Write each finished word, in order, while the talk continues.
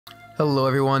Hello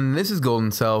everyone, this is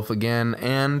Golden Self again,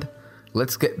 and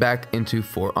let's get back into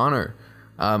For Honor.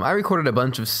 I recorded a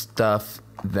bunch of stuff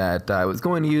that I was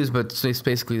going to use, but just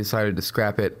basically decided to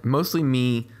scrap it. Mostly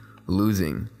me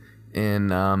losing, and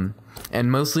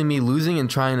mostly me losing and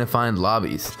trying to find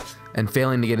lobbies, and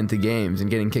failing to get into games,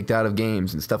 and getting kicked out of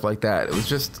games, and stuff like that. It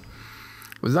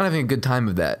was not having a good time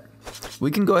of that. We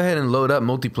can go ahead and load up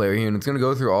multiplayer here, and it's going to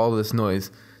go through all this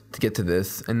noise to get to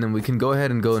this, and then we can go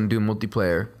ahead and do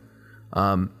multiplayer.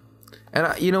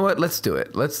 You know what? Let's do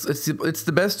it. It's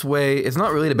the best way. It's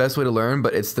not really the best way to learn,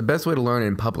 but it's the best way to learn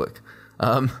in public.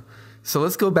 So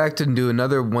let's go back to do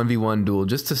another 1v1 duel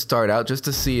just to start out, just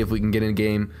to see if we can get a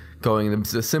game going.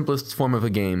 It's the simplest form of a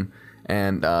game,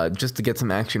 and just to get some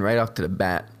action right off to the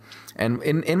bat. And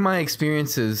in my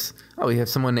experiences, oh, we have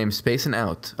someone named Space and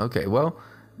Out. Okay, well,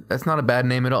 that's not a bad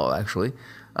name at all, actually.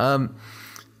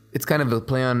 It's kind of a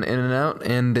play on in and out,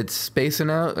 and it's spacing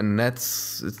out, and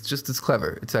it's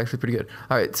clever. It's actually pretty good.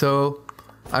 All right, so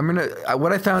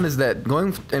what I found is that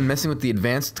going and messing with the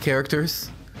advanced characters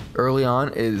early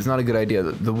on is not a good idea.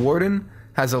 The Warden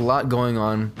has a lot going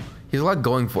on. He has a lot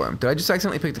going for him. Did I just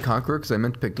accidentally pick the Conqueror? Because I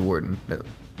meant to pick the Warden. That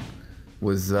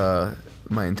was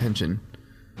my intention.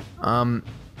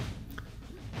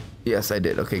 Yes, I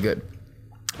did. Okay, good.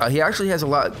 He actually has a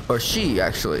lot, or she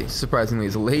actually, surprisingly,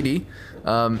 is a lady.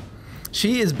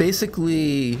 She is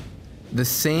basically the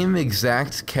same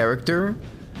exact character,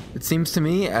 it seems to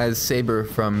me, as Saber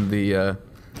from the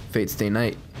Fate Stay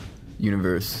Night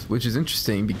universe, which is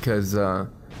interesting because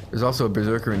there's also a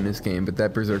Berserker in this game, but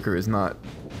that Berserker is not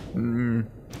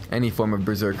any form of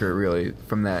Berserker, really,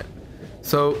 from that.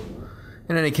 So,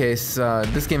 in any case,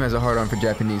 this game has a hard-on for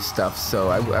Japanese stuff, so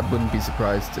I wouldn't be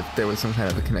surprised if there was some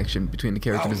kind of a connection between the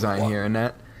character design here and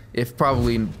that. If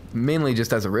probably mainly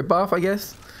just as a ripoff, I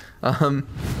guess.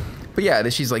 But yeah,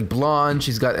 she's like blonde,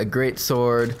 she's got a great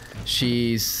sword,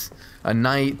 she's a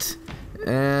knight,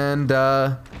 and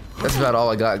that's about all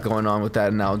I got going on with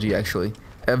that analogy, actually.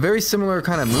 A very similar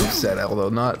kind of moveset, although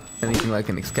not anything like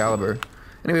an Excalibur.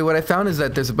 Anyway, what I found is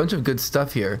that there's a bunch of good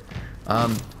stuff here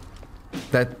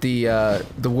that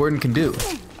the Warden can do.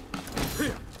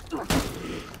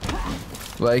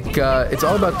 Like, it's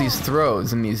all about these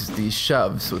throws and these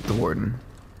shoves with the Warden.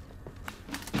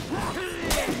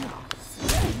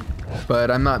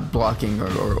 But I'm not blocking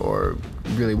or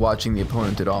really watching the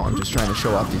opponent at all. I'm just trying to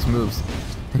show off these moves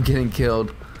and getting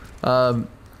killed. And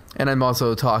I'm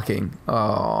also talking.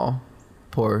 Oh,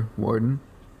 poor Warden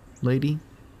lady.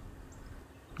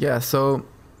 Yeah, so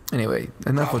anyway,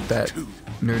 enough with that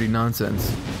nerdy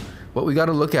nonsense. What we got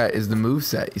to look at is the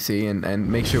moveset, you see,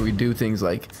 and make sure we do things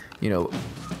like, you know,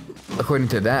 according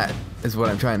to that is what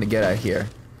I'm trying to get at here.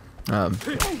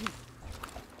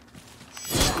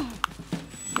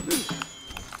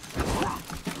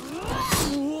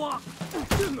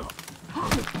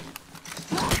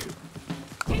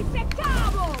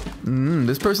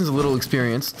 This person's a little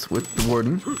experienced with the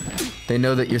Warden. They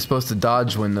know that you're supposed to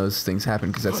dodge when those things happen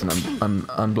because that's an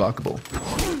unblockable.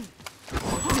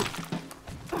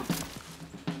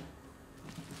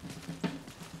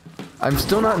 I'm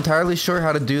still not entirely sure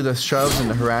how to do the shoves and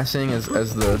the harassing as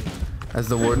the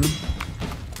Warden.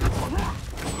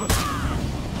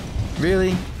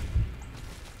 Really?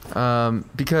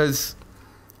 Because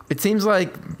it seems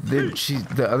like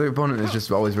the other opponent is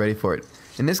just always ready for it.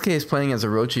 In this case, playing as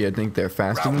Orochi, I think they're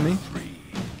faster than me.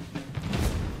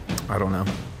 I don't know.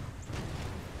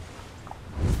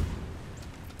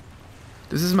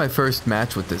 This is my first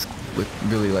match with this,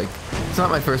 really, like, it's not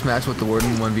my first match with the Warden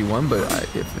 1v1, but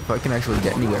if I can actually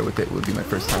get anywhere with it, it would be my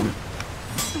first time.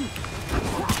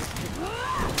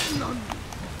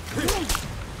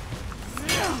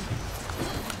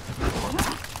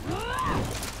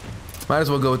 Might as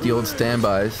well go with the old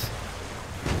standbys.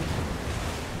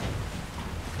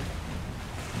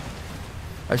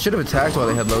 I should have attacked while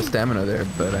they had low stamina there,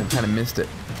 but I kind of missed it.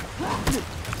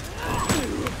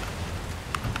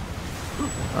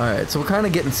 Alright, so we're kind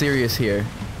of getting serious here.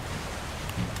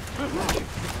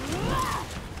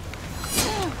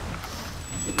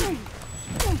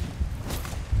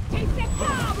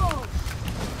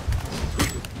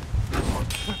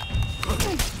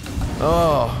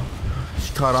 Oh,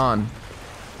 she caught on.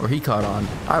 Or he caught on.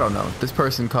 I don't know. This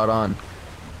person caught on.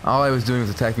 All I was doing was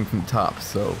attacking from the top,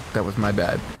 so that was my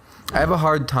bad. I have a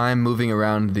hard time moving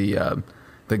around the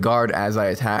guard as I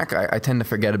attack. I tend to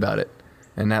forget about it,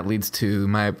 and that leads to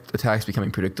my attacks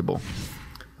becoming predictable.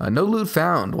 No loot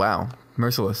found. Wow,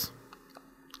 merciless.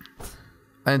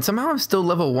 And somehow I'm still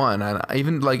level 1.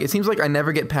 Even like it seems like I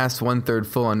never get past 1/3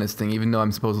 full on this thing, even though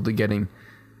I'm supposedly getting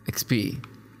XP.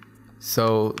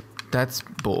 So that's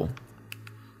bull.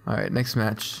 All right, next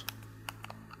match.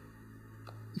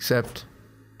 Except,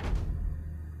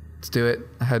 let's do it.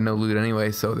 I had no loot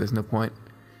anyway, so there's no point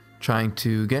trying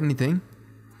to get anything.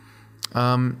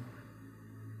 I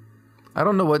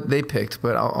don't know what they picked,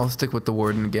 but I'll stick with the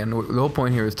Warden again. The whole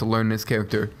point here is to learn this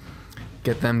character,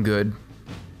 get them good.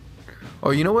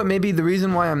 Or you know what? Maybe the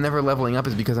reason why I'm never leveling up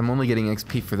is because I'm only getting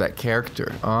XP for that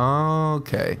character.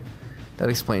 Okay, that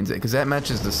explains it. Because that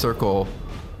matches the circle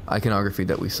iconography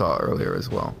that we saw earlier as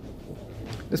well.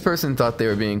 This person thought they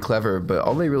were being clever, but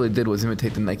all they really did was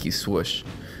imitate the Nike swoosh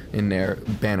in their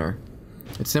banner.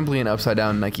 It's simply an upside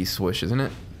down Nike swoosh, isn't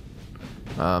it?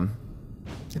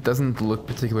 It doesn't look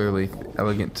particularly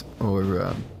elegant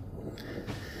or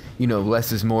you know,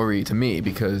 less is more-y to me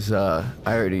because I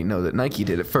already know that Nike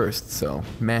did it first, so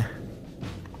meh.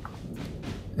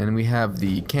 And we have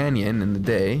the Canyon in the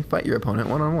day. Fight your opponent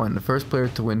one-on-one. The first player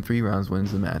to win 3 rounds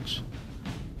wins the match.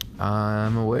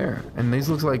 I'm aware. And these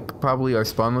looks like probably our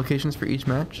spawn locations for each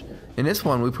match. In this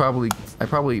one, I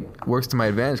probably works to my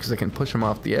advantage because I can push them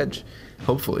off the edge,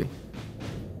 hopefully.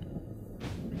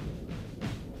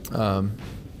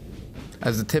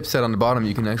 As the tip said on the bottom,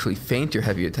 you can actually feint your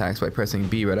heavy attacks by pressing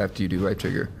B right after you do right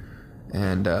trigger.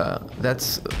 And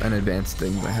that's an advanced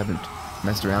thing I haven't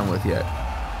messed around with yet.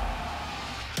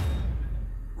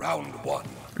 Round 1.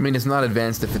 I mean, it's not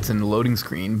advanced if it's in the loading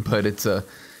screen, but it's something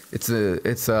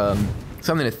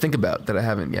to think about that I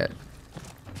haven't yet.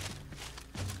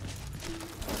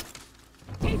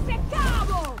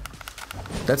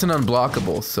 That's an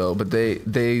unblockable, so, but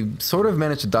they sort of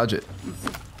managed to dodge it.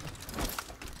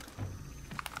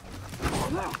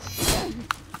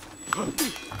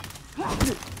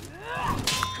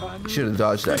 You should have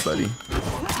dodged that, buddy.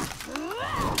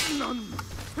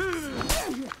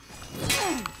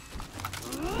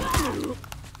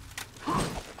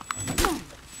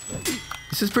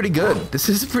 This is pretty good. This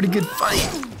is a pretty good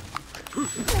fight.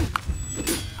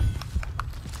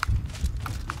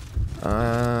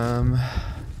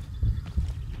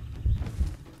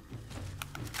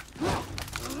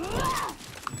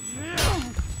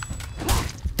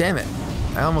 Damn it.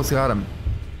 I almost got him.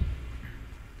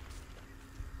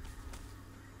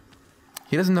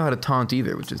 He doesn't know how to taunt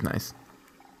either, which is nice.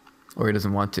 Or he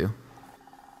doesn't want to.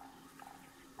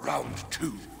 Round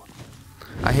 2.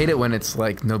 I hate it when it's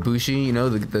like Nobushi, you know,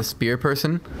 the spear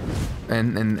person.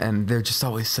 And they're just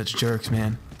always such jerks,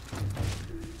 man.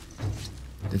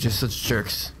 They're just such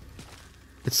jerks.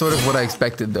 It's sort of what I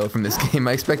expected, though, from this game.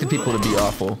 I expected people to be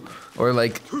awful. Or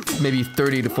like, maybe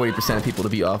 30 to 40% of people to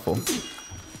be awful.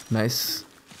 Nice.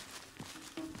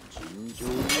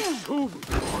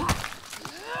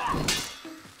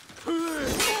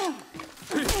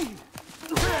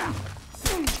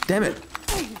 Damn it.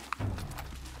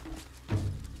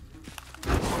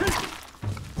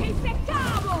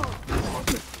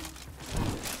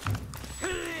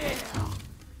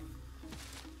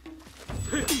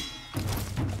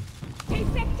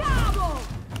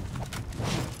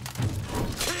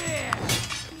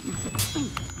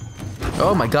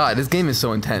 Oh my god, this game is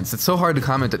so intense. It's so hard to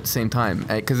comment at the same time,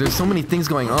 because there's so many things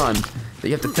going on that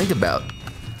you have to think about.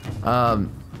 Oh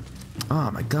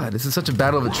my god, this is such a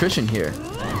battle of attrition here.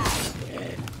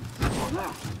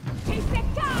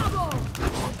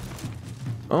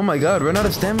 Oh my god, run out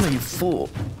of stamina, you fool.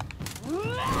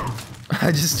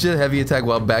 I just did a heavy attack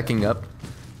while backing up.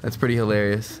 That's pretty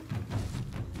hilarious.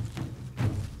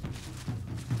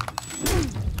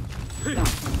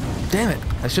 Damn it!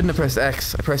 I shouldn't have pressed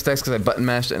X. I pressed X because I button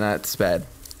mashed and that's bad.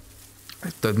 I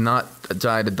did not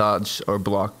try to dodge or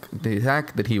block the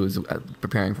attack that he was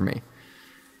preparing for me.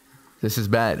 This is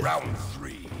bad. Round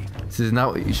 3. This is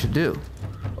not what you should do.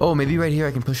 Oh, maybe right here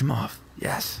I can push him off.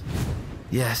 Yes.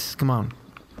 Yes, come on.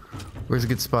 Where's a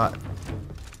good spot?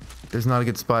 There's not a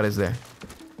good spot, is there?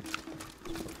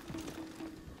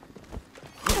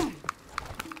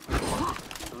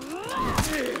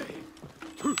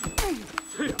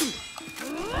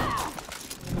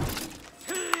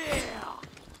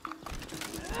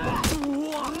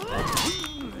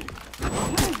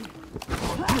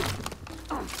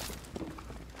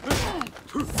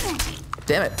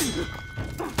 Damn it.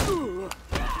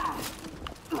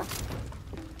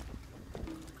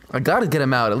 I gotta get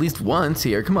him out at least once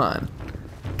here. Come on.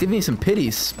 Give me some pity,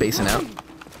 spacing out.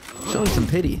 Show me some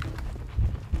pity.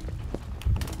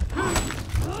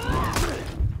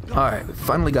 Alright,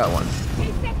 finally got one.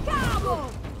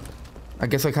 I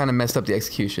guess I kind of messed up the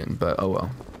execution, but oh well.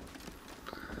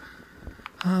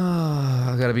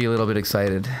 I gotta be a little bit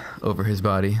excited over his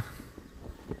body.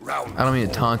 I don't mean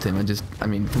to taunt him, I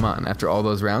mean, come on. After all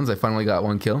those rounds, I finally got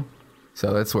one kill.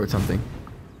 So that's worth something.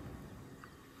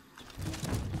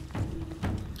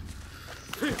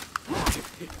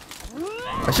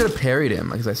 I I should have parried him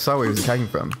because I saw where he was attacking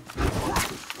from.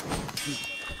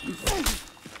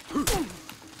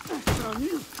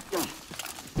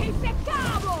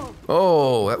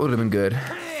 Oh, that would have been good.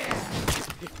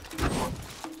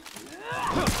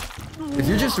 If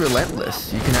you're just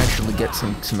relentless, you can actually get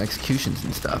some executions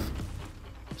and stuff.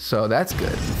 So that's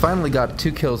good. Finally got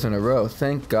 2 kills in a row.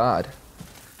 Thank God.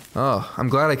 Oh, I'm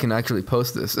glad I can actually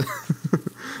post this.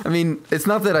 I mean, it's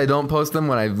not that I don't post them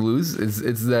when I lose.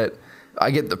 It's that I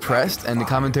get depressed and the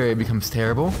commentary becomes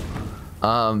terrible.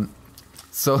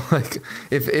 So like,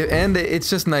 and it's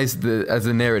just nice as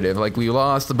a narrative. Like, we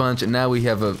lost a bunch and now we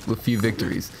have a few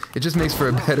victories. It just makes for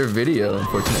a better video,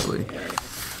 unfortunately.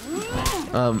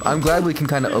 I'm glad we can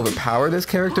kind of overpower this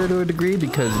character to a degree,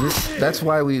 because that's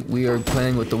why we are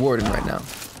playing with the Warden right now.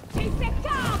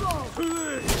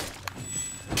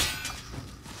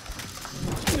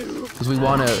 Because we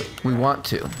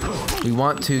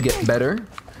want to get better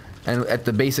and at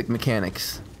the basic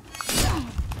mechanics.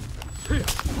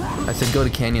 I said go to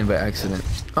canyon by accident.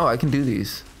 Oh, I can do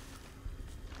these.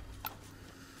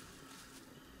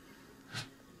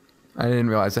 I didn't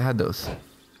realize I had those.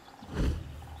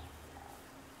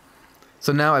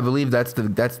 So now I believe that's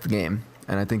the game,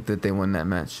 and I think that they won that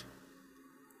match.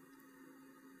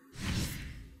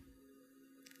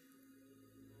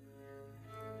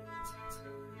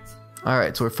 All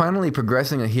right, so we're finally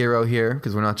progressing a hero here,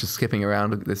 because we're not just skipping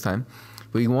around this time.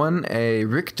 We won a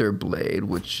Richter blade,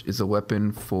 which is a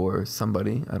weapon for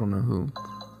somebody. I don't know who.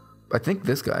 I think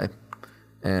this guy.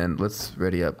 And let's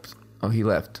ready up. Oh, he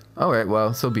left. All right,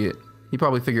 well, so be it. He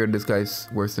probably figured this guy's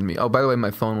worse than me. Oh, by the way, my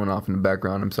phone went off in the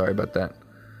background. I'm sorry about that.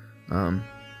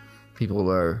 People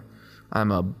are...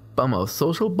 I'm a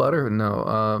social butter?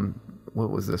 No, what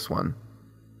was this one?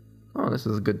 Oh, this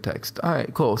is a good text. All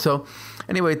right, cool. So,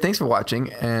 anyway, thanks for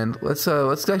watching, and let's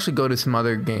actually go to some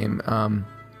other game,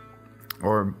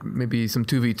 or maybe some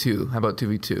 2v2. How about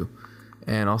 2v2?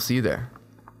 And I'll see you there.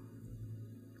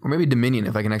 Or maybe Dominion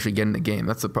if I can actually get in the game.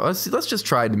 That's the problem. Let's just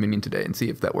try Dominion today and see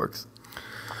if that works.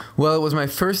 Well, it was my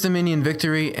first Dominion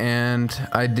victory, and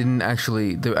I didn't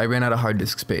actually... I ran out of hard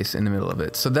disk space in the middle of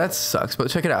it, so that sucks. But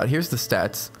check it out. Here's the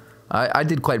stats. I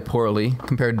did quite poorly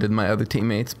compared to my other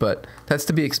teammates, but that's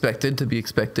to be expected,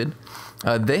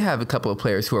 They have a couple of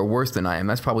players who are worse than I am.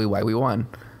 That's probably why we won.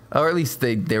 Or at least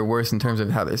they're worse in terms of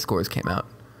how their scores came out.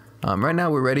 Right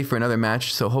now we're ready for another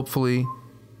match, so hopefully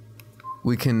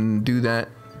we can do that.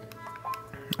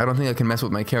 I don't think I can mess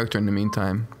with my character in the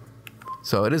meantime.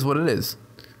 So it is what it is.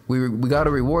 We got a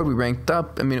reward, we ranked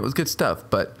up. I mean, it was good stuff,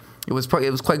 but it was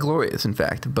quite glorious, in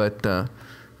fact, but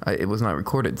it was not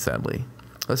recorded, sadly.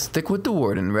 Let's stick with the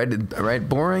Warden, right?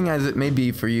 Boring as it may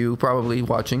be for you, probably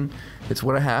watching, it's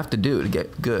what I have to do to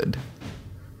get good,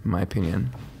 in my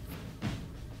opinion.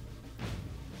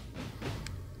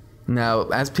 Now,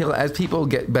 as people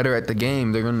get better at the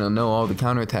game, they're gonna know all the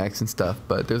counterattacks and stuff.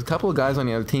 But there's a couple of guys on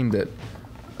the other team that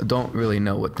don't really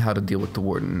know how to deal with the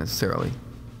Warden necessarily.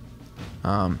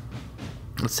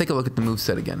 Let's take a look at the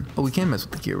moveset again. Oh, we can mess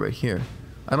with the gear right here.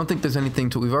 I don't think there's anything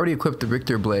to... We've already equipped the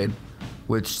Richter blade,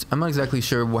 which I'm not exactly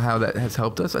sure how that has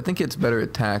helped us. I think it's better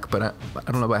attack, but I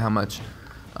don't know by how much.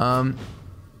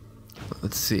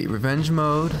 Let's see. Revenge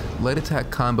mode, light attack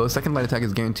combo. Second light attack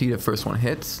is guaranteed if first one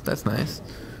hits. That's nice.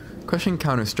 Crushing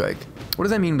counter strike. What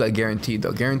does that mean by guaranteed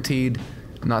though? Guaranteed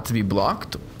not to be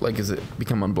blocked? Like, is it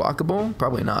become unblockable?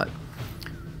 Probably not.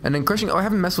 And then crushing, oh, I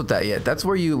haven't messed with that yet. That's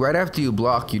where you, right after you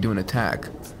block, you do an attack.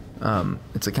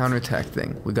 It's a counterattack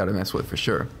thing we gotta mess with for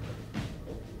sure.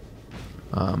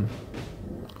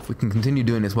 We can continue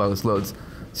doing this while this loads.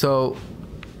 So,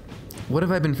 what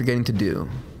have I been forgetting to do?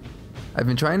 I've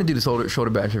been trying to do the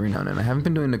shoulder bash every now and then. I haven't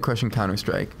been doing the crushing counter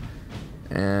strike.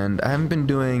 And I haven't been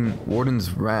doing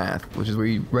Warden's Wrath, which is where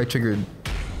you right triggered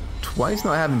twice.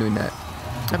 No, I haven't been doing that.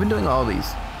 I've been doing all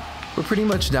these. We're pretty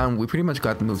much down. We pretty much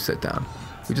got the moveset down.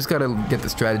 We just gotta get the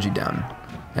strategy down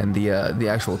and the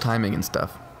actual timing and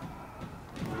stuff.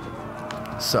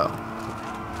 So,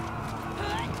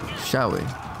 shall we?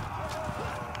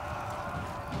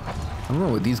 I'm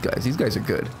going with these guys. These guys are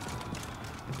good.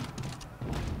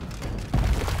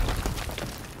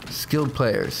 Skilled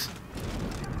players.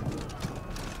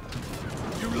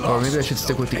 Or maybe I should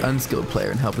stick with the unskilled player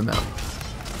and help him out.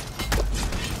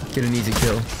 Get an easy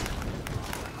kill.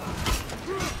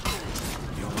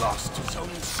 You lost zone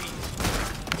C.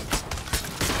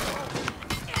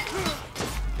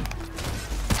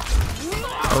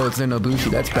 Oh, it's their Nobushi.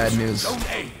 That's bad news.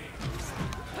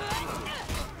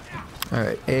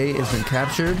 Alright, A has been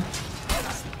captured.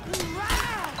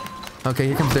 Okay,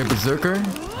 here comes their Berserker.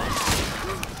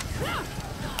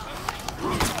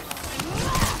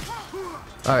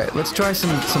 Alright, let's try some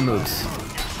moves.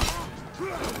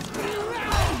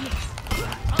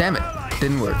 Damn it.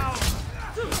 Didn't work.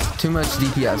 Too much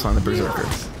DPS on the Berserker.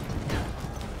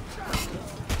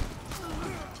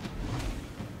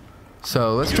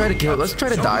 So let's try to kill. Let's try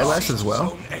to die less as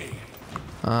well.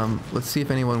 Let's see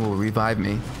if anyone will revive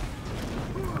me.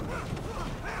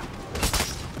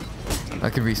 I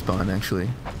could respawn actually.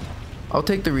 I'll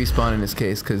take the respawn in this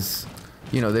case because,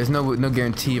 you know, there's no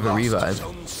guarantee of a revive.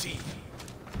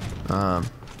 I'm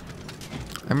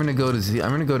gonna go to Z. I'm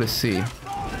gonna go to C.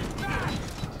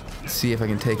 See if I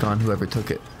can take on whoever took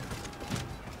it.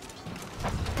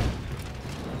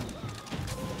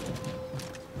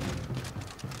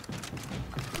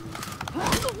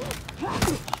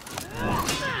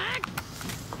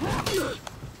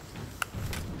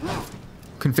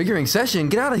 Configuring session,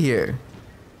 get out of here.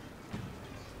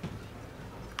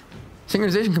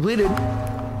 Synchronization completed.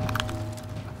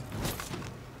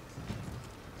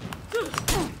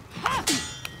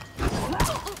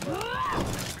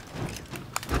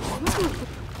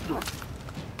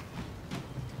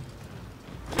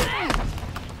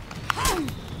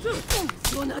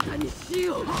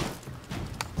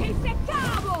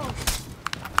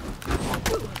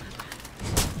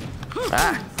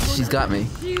 Ah, she's got me.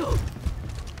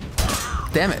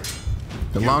 Damn it.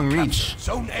 The long reach.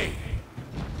 Zone A.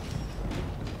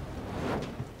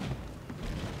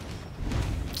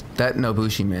 That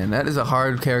Nobushi, man, that is a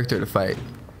hard character to fight.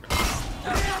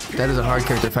 That is a hard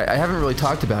character to fight. I haven't really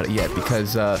talked about it yet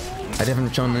because I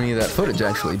haven't shown any of that footage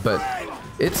actually, but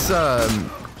it's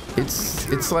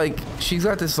like she's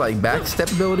got this like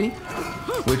backstep ability,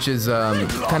 which is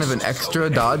kind of an extra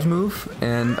dodge move,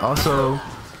 and also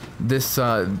this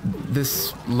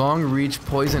this long reach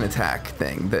poison attack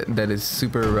thing that is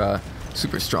super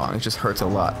super strong. It just hurts a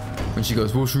lot when she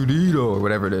goes Woshudito or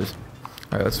whatever it is.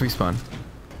 All right, let's respawn.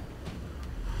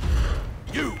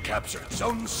 You captured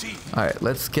Zone C. All right,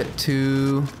 let's get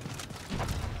to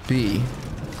B.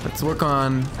 Let's work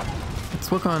on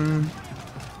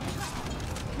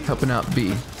helping out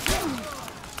B.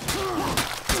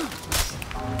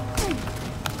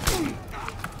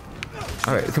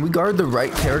 All right, can we guard the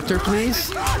right character,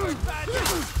 please?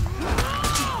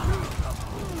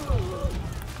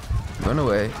 Run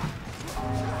away.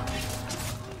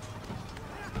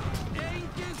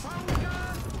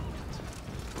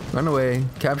 Run away.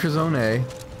 Capture zone A.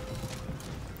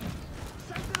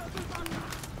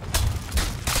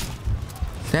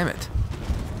 Damn it.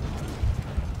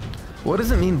 What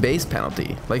does it mean base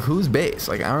penalty? Like whose base?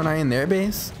 Like aren't I in their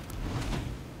base?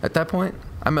 At that point?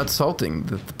 I'm assaulting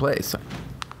the place.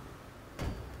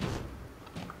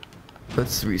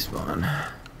 Let's respawn.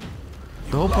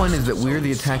 The whole point is that we're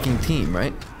the attacking team,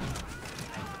 right?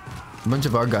 A bunch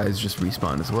of our guys just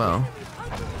respawn as well.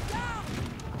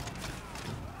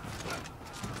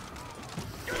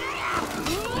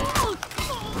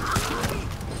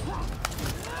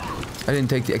 I didn't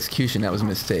take the execution, that was a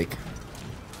mistake.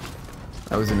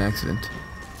 That was an accident.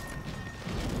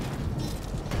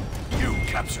 You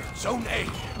captured Zone A.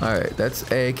 Alright,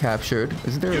 that's A captured.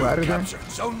 Isn't there a ladder there? Captured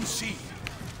Zone C.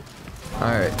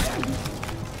 Alright.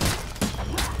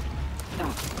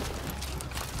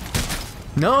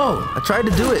 No! I tried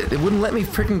to do it. It wouldn't let me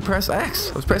freaking press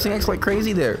X. I was pressing X like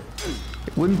crazy there.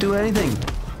 It wouldn't do anything.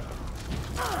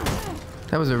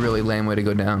 That was a really lame way to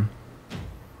go down.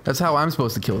 That's how I'm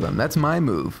supposed to kill them. That's my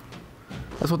move.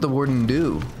 That's what the Warden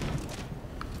do.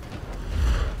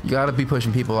 You gotta be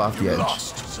pushing people off the edge.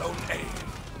 Lost Zone A.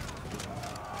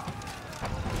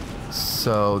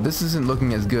 So this isn't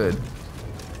looking as good.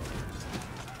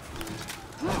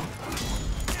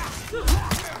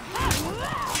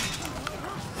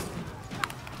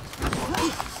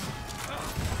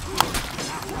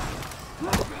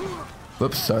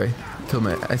 Whoops, sorry.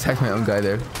 I attacked my own guy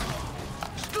there.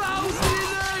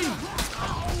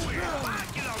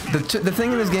 The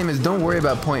thing in this game is don't worry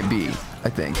about point B, I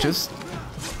think. Just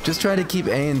try to keep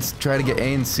A and try to get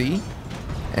A and C,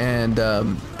 and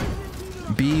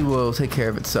B will take care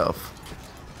of itself.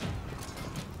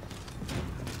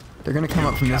 They're gonna come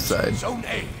up from this side Zone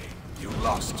A. You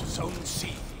lost Zone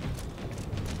C.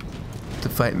 to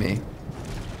fight me.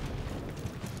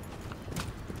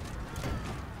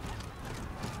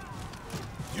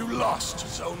 You lost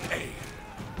Zone A.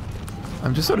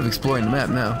 I'm just sort of exploring the map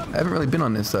now. I haven't really been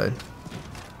on this side.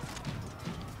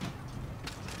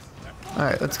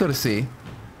 Alright, let's go to C.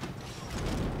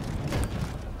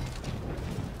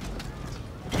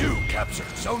 You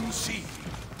captured Zone C.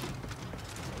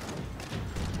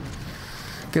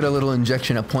 Get a little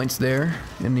injection of points there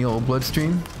in the old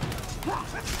bloodstream.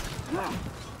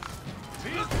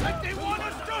 Feels like they want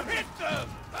us to hit them.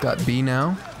 Got B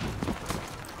now.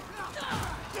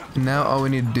 And now all we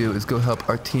need to do is go help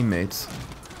our teammates.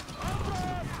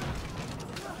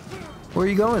 Where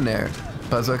are you going there,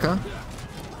 Bazooka?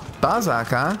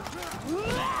 Bazooka?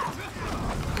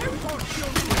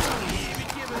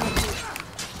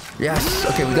 Yes.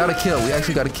 Okay, we got a kill. We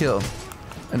actually got a kill.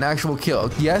 An actual kill.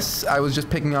 Yes, I was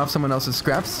just picking off someone else's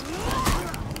scraps.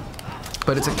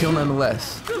 But it's a kill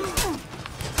nonetheless.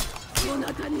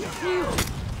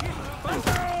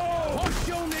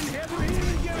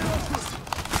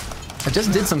 I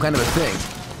just did some kind of a thing.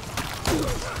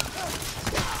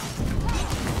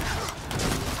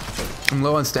 I'm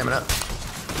low on stamina.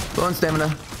 Low on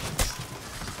stamina.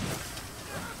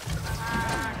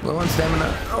 Low on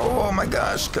stamina. Oh my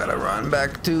gosh, gotta run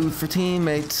back for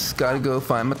teammates. Gotta go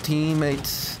find my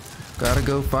teammates. Gotta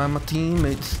go find my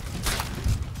teammates.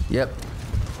 Yep.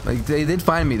 Like, they did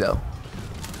find me though.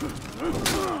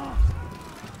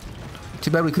 Too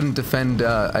bad we couldn't defend,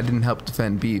 I didn't help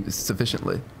defend B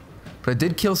sufficiently. But I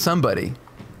did kill somebody.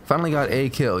 Finally got a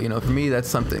kill. You know, for me, that's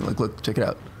something. Like, look, check it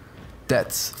out.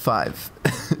 Deaths, 5.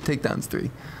 Takedowns, 3.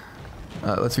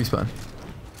 Let's respawn.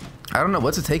 I don't know.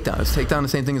 What's a takedown? Is takedown the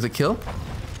same thing as a kill?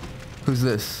 Who's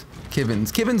this?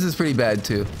 Kibbins. Kibbins is pretty bad,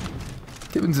 too.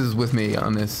 Kibbins is with me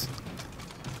on this.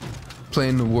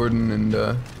 Playing the Warden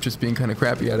and just being kind of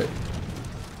crappy at it.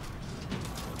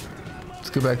 Let's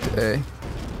go back to A.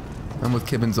 I'm with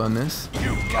Kibbins on this.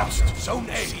 You lost Zone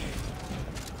A.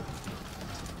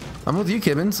 I'm with you,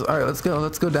 Kibbins. All right, let's go.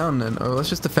 Let's go down then, or let's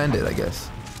just defend it, I guess.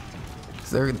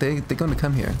 They're going to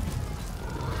come here.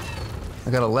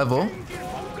 I got a level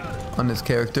on this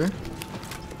character.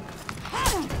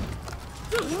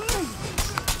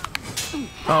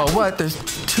 Oh, what? There's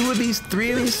 2 of these,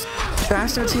 3 of these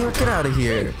bastards here. Get out of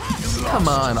here! Come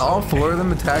on, all 4 of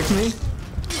them attacked me.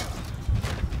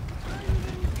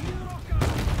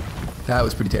 That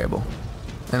was pretty terrible.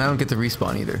 And I don't get to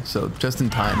respawn either, so just in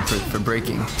time for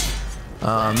breaking.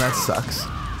 That sucks.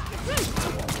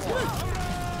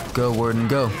 Go, Warden,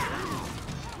 go.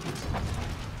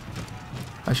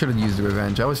 I should have used the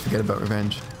revenge. I always forget about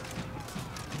revenge.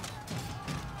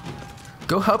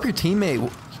 Go help your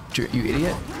teammate, you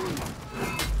idiot.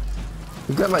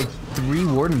 We've got like 3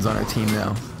 Wardens on our team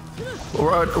now.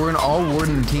 We're an all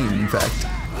Warden team, in fact.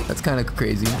 That's kind of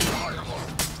crazy.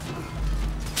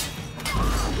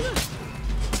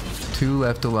 2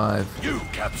 left alive.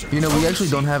 You know, we actually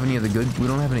don't have any of the good. We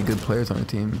don't have any good players on our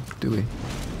team, do we?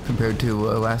 Compared to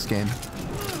last game.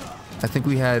 I think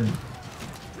we had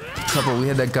a couple. We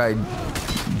had that guy,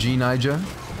 G Nija,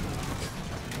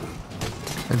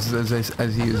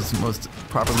 as he is most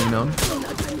properly known.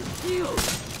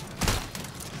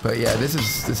 But yeah, this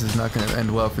is not going to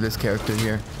end well for this character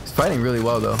here. He's fighting really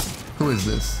well though. Who is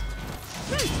this?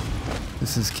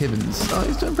 This is Kibbins. Oh,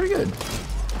 he's doing pretty good.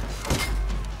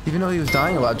 Even though he was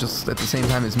dying a lot just at the same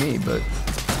time as me, but...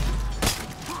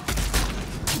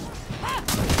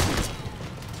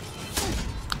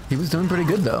 he was doing pretty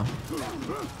good, though.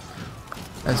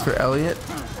 As for Elliot...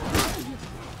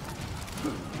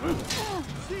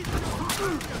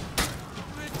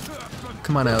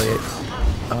 come on, Elliot.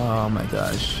 Oh my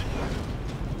gosh.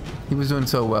 He was doing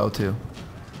so well, too.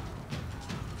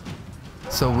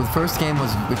 So, the first game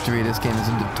was victory, this game is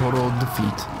into total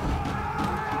defeat.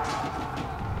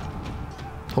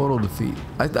 Total defeat.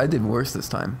 I did worse this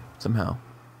time, somehow.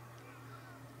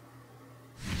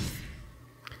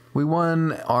 We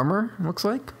won armor, looks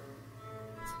like.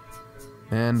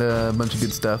 And a bunch of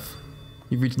good stuff.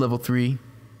 You've reached level 3.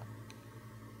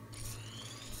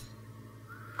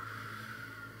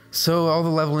 So all the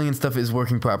leveling and stuff is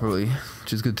working properly,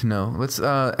 which is good to know. Let's,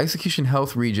 execution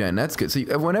health regen. That's good. So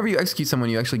whenever you execute someone,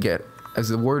 you actually get,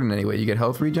 as a warden anyway, you get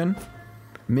health regen.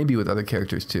 Maybe with other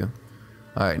characters too.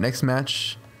 Alright, next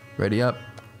match. Ready up.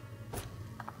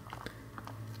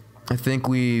 I think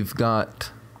we've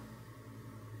got...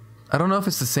 I don't know if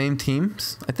it's the same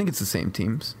teams. I think it's the same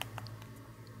teams.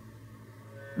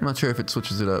 I'm not sure if it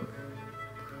switches it up.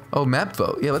 Oh, map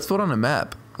vote. Yeah, let's vote on a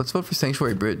map. Let's vote for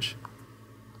Sanctuary Bridge.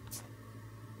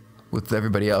 With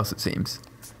everybody else, it seems.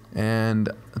 And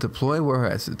deploy war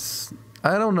assets.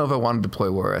 I don't know if I want to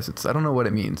deploy war assets. I don't know what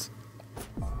it means.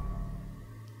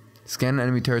 Scan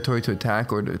enemy territory to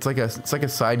attack, or it's like a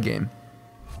side game.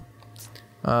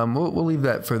 We'll leave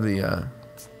that for the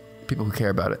people who care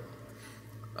about it.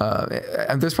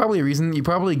 And there's probably a reason. You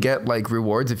probably get like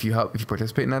rewards if you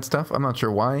participate in that stuff. I'm not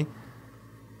sure why.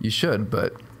 You should,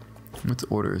 but what's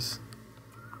orders?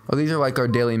 Oh, these are like our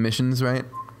daily missions, right?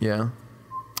 Yeah.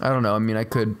 I don't know. I mean, I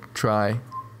could try.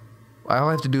 All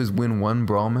I have to do is win 1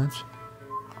 brawl match.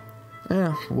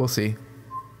 Yeah, we'll see.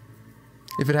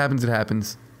 If it happens, it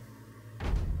happens.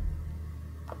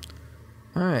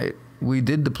 Alright, we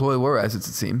did deploy war assets,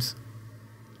 it seems.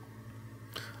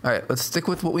 Alright, let's stick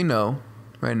with what we know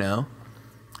right now.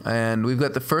 And we've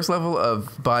got the first level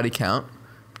of body count.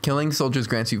 Killing soldiers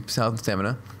grants you health and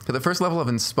stamina. For the first level of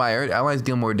inspired, allies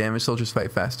deal more damage, soldiers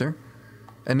fight faster.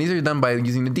 And these are done by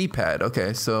using the D-pad.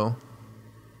 Okay, so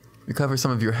recover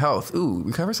some of your health. Ooh,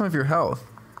 recover some of your health.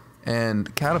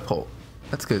 And catapult.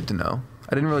 That's good to know.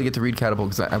 I didn't really get to read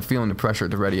catapult because I'm feeling the pressure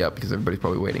to ready up because everybody's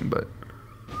probably waiting, but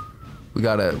we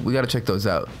gotta check those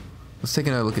out. Let's take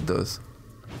another look at those.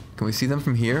 Can we see them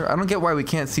from here? I don't get why we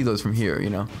can't see those from here, you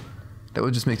know? That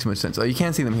would just make too much sense. Oh, you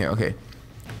can't see them here. Okay.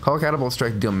 Call catapult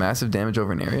strike to deal massive damage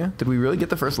over an area. Did we really get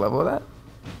the first level of that?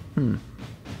 I'm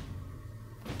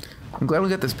glad we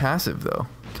got this passive, though.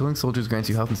 Killing soldiers grants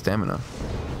you health and stamina.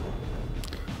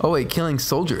 Oh, wait. Killing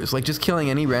soldiers. Like, just killing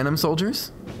any random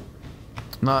soldiers?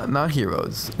 Not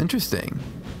heroes. Interesting.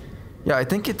 Yeah, I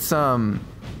think it's,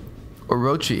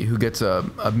 Orochi who gets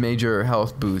a major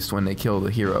health boost when they kill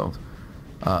the hero.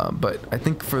 But I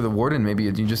think for the Warden, maybe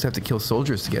you just have to kill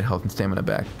soldiers to get health and stamina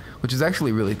back, which is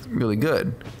actually really, really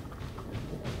good.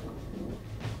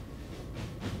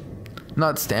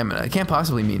 Not stamina. It can't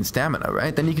possibly mean stamina,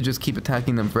 right? Then you could just keep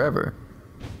attacking them forever.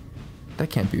 That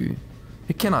can't be...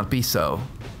 It cannot be so.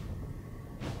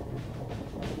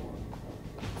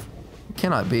 It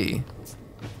cannot be.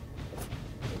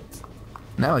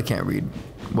 Now I can't read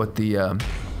what the,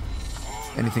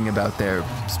 anything about their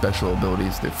special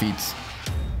abilities, their feats.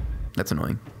 That's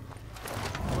annoying.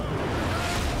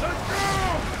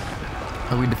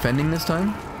 Are we defending this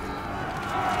time?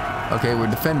 Okay, we're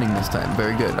defending this time.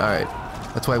 Very good. Alright.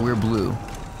 That's why we're blue.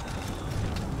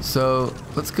 So,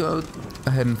 let's go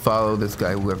ahead and follow this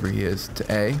guy, whoever he is, to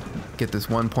A. Get this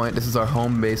 1 point. This is our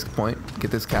home base point.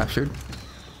 Get this captured.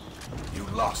 You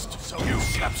lost, so you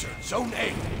captured Zone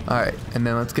A. Alright, and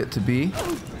then let's get to B.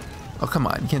 Oh, come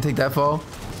on. You can't take that fall?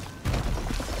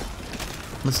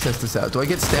 Let's test this out. Do I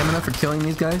get stamina for killing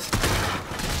these guys?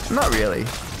 Not really.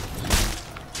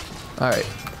 Alright.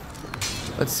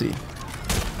 Let's see.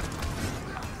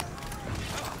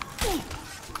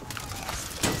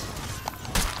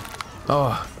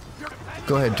 Oh.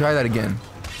 Go ahead, try that again.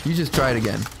 You just try it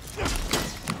again.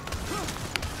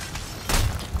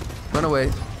 Run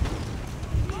away.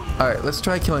 Alright, let's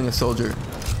try killing a soldier.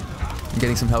 And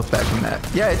getting some health back from that.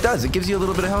 Yeah, it does. It gives you a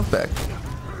little bit of health back.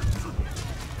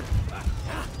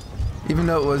 Even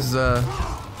though it was, You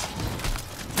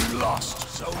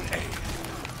lost Zone A.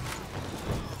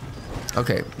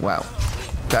 Okay, wow.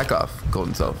 Back off,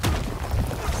 Golden Self.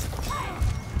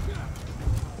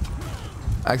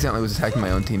 I accidentally was attacking my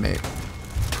own teammate.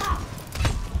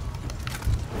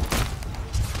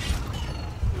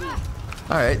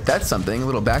 Alright, that's something. A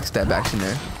little backstab action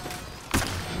there.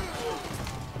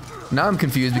 Now I'm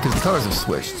confused because the colors have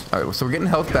switched. Alright, so we're getting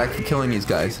health back for killing these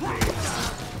guys.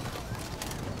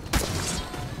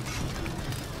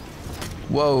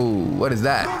 Whoa, what is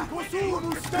that?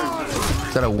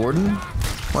 Is that a Warden?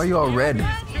 Why are you all red?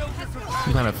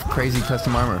 Some kind of crazy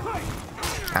custom armor.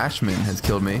 Ashman has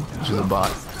killed me, which is a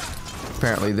bot.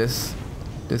 Apparently this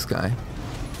guy.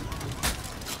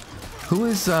 Who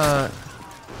is that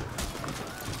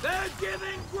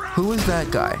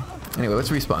guy? Anyway, let's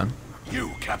respawn.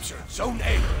 You captured Zone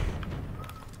A.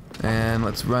 And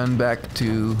let's run back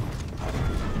to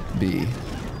B.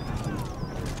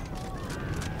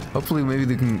 Hopefully maybe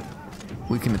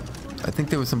we can I think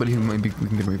there was somebody who maybe we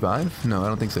can revive? No, I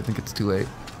don't think so. I think it's too late.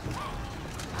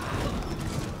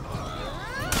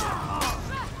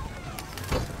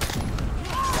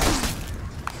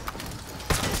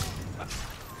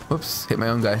 Whoops, hit my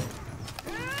own guy.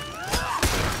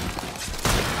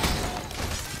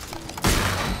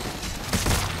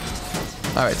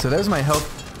 Alright, so there's my health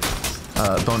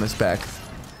bonus back.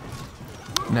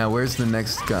 Now, where's the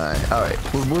next guy? Alright,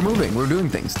 we're moving. We're doing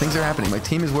things. Things are happening. My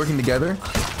team is working together.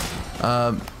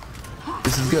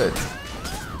 This is good.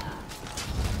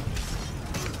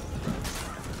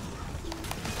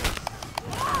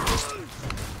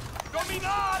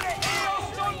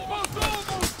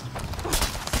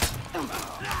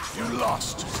 You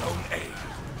lost Zone A.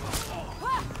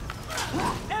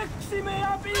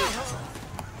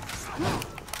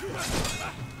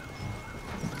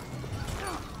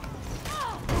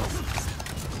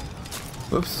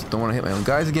 Whoops, don't want to hit my own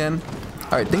guys again.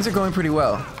 Alright, things are going pretty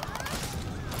well.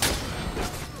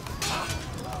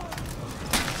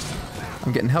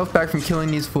 I'm getting health back from killing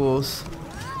these fools.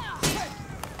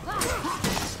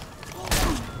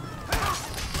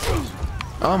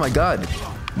 Oh my god.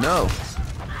 No.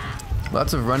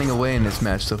 Lots of running away in this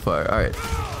match so far. Alright.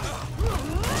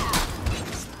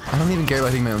 I don't even care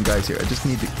about hitting my own guys here. I just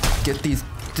need to get these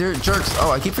jerks.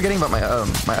 Oh, I keep forgetting about my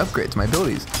my upgrades, my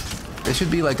abilities. They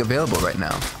should be like available right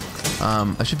now.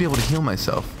 I should be able to heal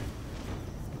myself.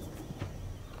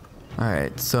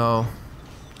 Alright, so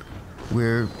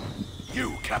we're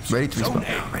You captured ready to Zone respawn A.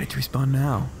 now. Ready to respawn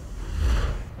now.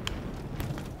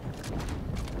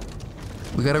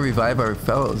 We gotta revive our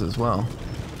fellows as well.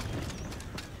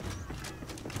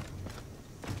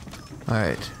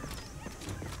 Alright.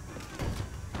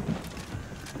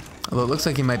 Although it looks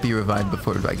like he might be revived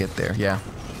before I get there. Yeah.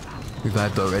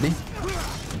 Revived already?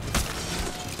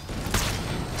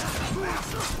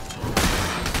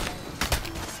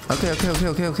 Okay.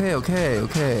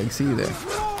 I see you there.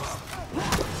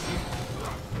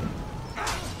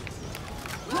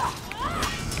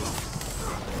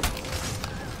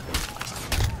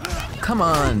 Come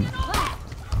on.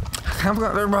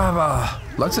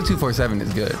 Luxa 247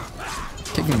 is good.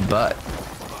 Kicking butt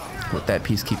with that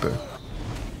Peacekeeper.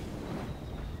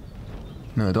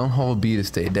 No, don't hold B to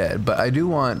stay dead. But I do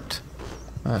want...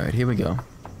 Alright, here we go.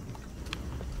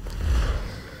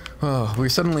 Oh, we're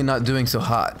suddenly not doing so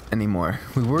hot anymore.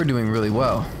 We were doing really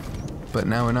well, but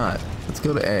now we're not. Let's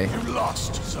go to A. You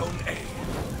lost Zone A.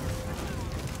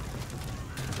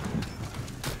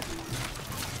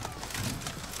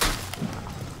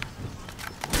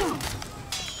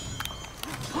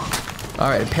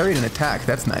 Alright, parried an attack.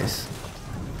 That's nice.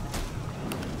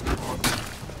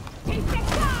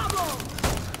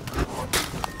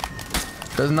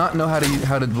 Does not know how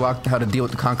to block, how to deal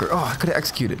with the conquer. Oh, I could have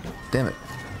executed. Damn it.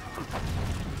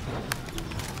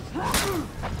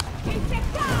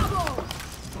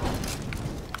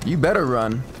 You better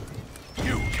run.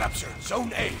 You captured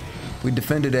Zone A. We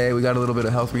defended A. We got a little bit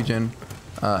of health regen.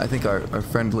 I think our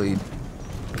friendly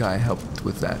guy helped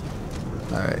with that.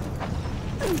 Alright.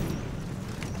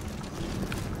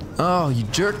 Oh, you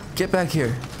jerk. Get back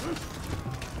here.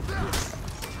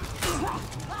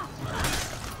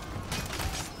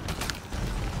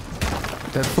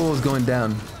 That fool is going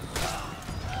down.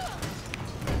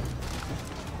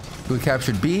 We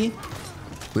captured B.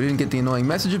 We didn't get the annoying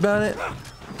message about it.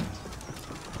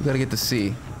 We gotta get to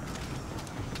C.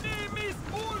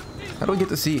 How do we get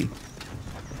to C?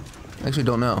 I actually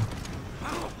don't know.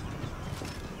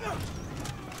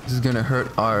 This is gonna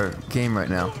hurt our game right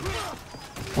now.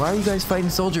 Why are you guys fighting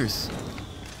soldiers?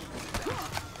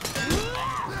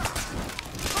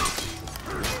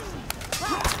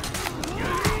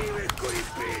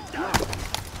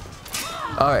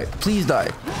 Alright, please die.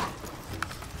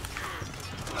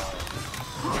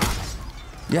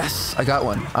 Yes, I got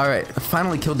one. Alright, I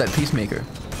finally killed that Peacemaker.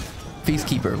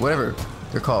 Peacekeeper, whatever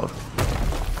they're called.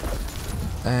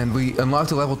 And we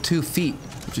unlocked a level 2 feat,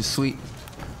 which is sweet.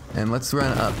 And let's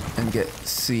run up and get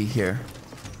C here.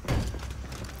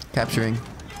 Capturing.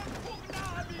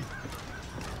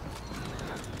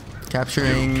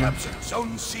 Capturing.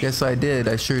 Zone C. Yes, I did.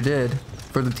 I sure did.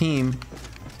 For the team.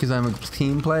 Because I'm a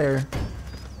team player.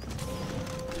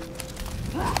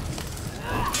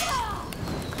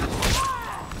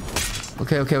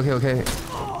 Okay.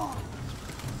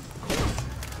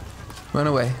 Run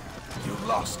away. You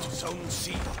lost Zone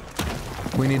C.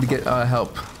 We need to get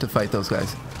help to fight those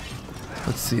guys.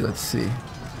 Let's see.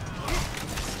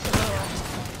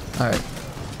 Alright.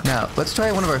 Now, let's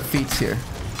try one of our feats here.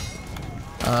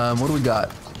 What do we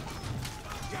got?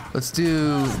 Let's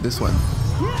do this one.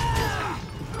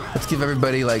 Let's give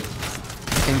everybody, like,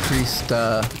 increased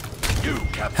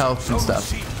health and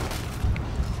stuff.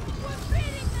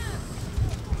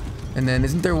 And then,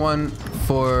 isn't there one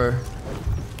for...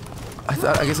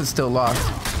 I guess it's still locked.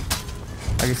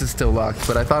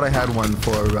 But I thought I had one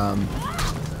for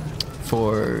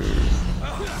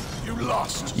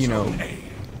you know,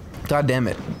 god damn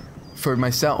it, for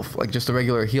myself, like just a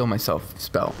regular heal myself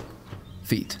spell,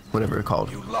 feat, whatever it's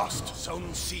called. You lost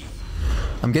Zone C.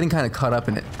 I'm getting kind of caught up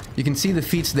in it. You can see the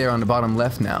feats there on the bottom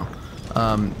left now,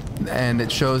 and it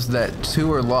shows that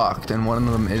 2 are locked, and one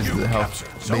of them is the health,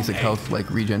 basic health like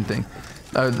regen thing.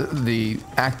 The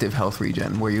active health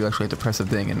regen, where you actually have to press a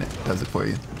thing and it does it for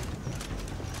you.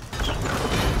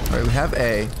 Alright, we have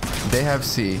A, they have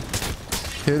C.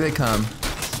 Here they come.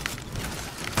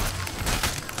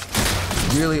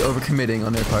 Really overcommitting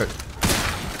on their part.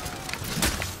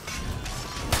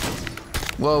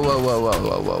 Whoa.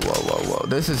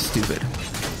 This is stupid.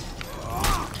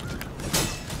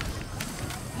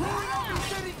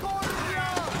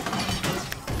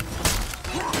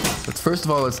 First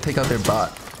of all, let's take out their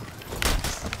bot.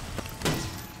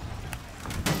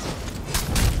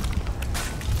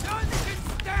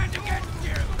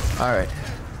 Alright.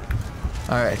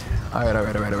 I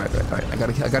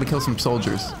gotta kill some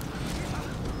soldiers.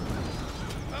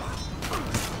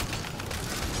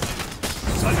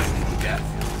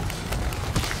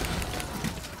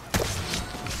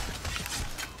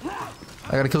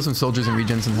 I gotta kill some soldiers and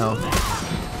regen some health.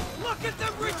 Look at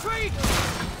them retreat!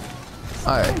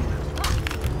 Alright.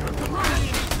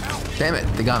 Damn it,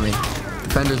 they got me.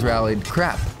 Defenders rallied.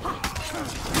 Crap.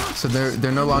 So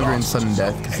they're no longer in sudden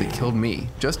death because they killed me.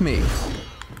 Just me.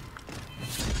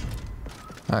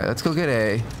 Alright, let's go get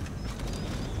A.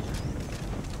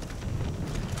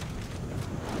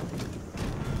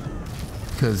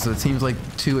 Because it seems like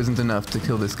 2 isn't enough to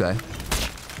kill this guy.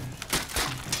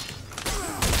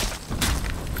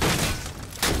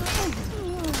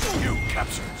 You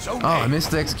captured Zone Oh, I A.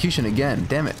 missed the execution again.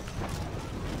 Damn it.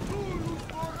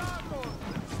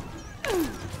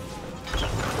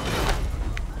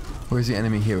 Where's the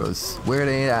enemy heroes? Where are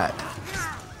they at?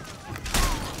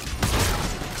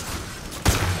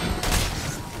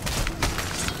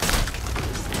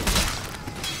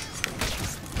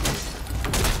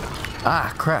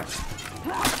 Ah, crap.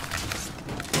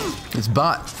 It's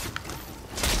bot.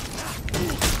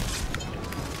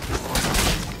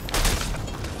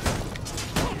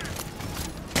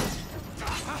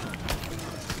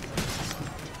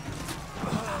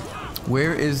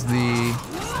 Where is the...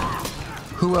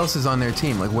 Who else is on their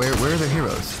team? Like, where are their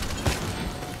heroes?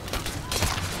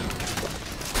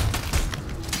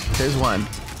 There's one.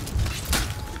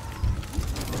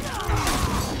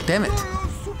 Damn it.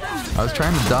 I was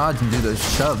trying to dodge and do the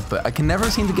shove, but I can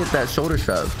never seem to get that shoulder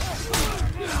shove.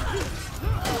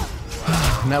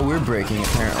 Now we're breaking,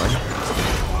 apparently.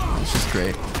 It's just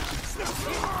great.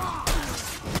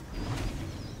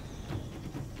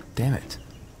 Damn it.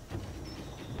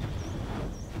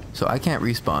 So I can't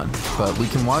respawn, but we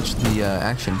can watch the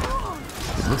action.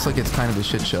 It looks like it's kind of a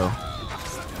shit show.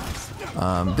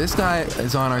 This guy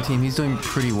is on our team. He's doing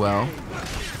pretty well.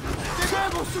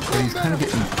 But he's kind of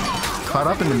getting caught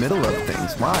up in the middle of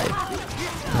things. Why?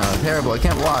 No, terrible. I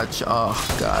can't watch. Oh,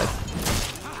 God.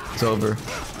 It's over.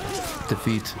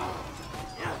 Defeat.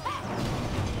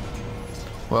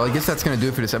 Well, I guess that's going to do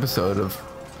it for this episode of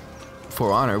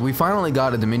For Honor. We finally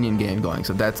got a Dominion game going,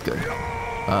 so that's good.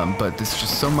 But there's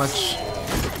just so much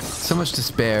to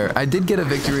spare. I did get a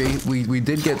victory. We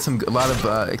did get a lot of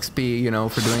XP, you know,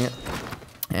 for doing it,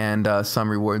 and some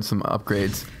rewards, some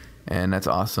upgrades, and that's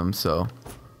awesome. So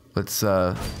let's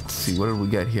see, what did we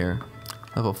get here?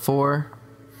 Level 4,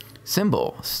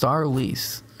 symbol, star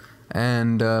lease,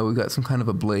 and we got some kind of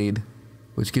a blade,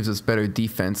 which gives us better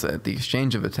defense at the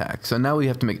exchange of attack. So now we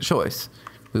have to make a choice.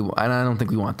 I don't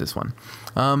think we want this one.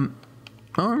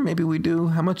 Or maybe we do.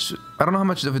 How much? I don't know how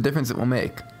much of a difference it will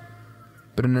make.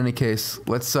 But in any case,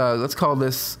 let's call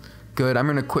this good. I'm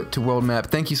gonna quit to world map.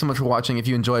 Thank you so much for watching. If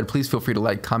you enjoyed, please feel free to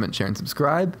like, comment, share, and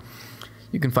subscribe.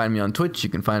 You can find me on Twitch. You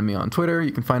can find me on Twitter.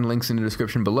 You can find links in the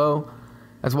description below,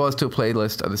 as well as to a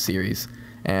playlist of the series.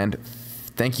 And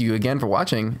thank you again for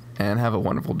watching, and have a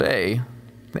wonderful day.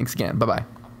 Thanks again. Bye bye.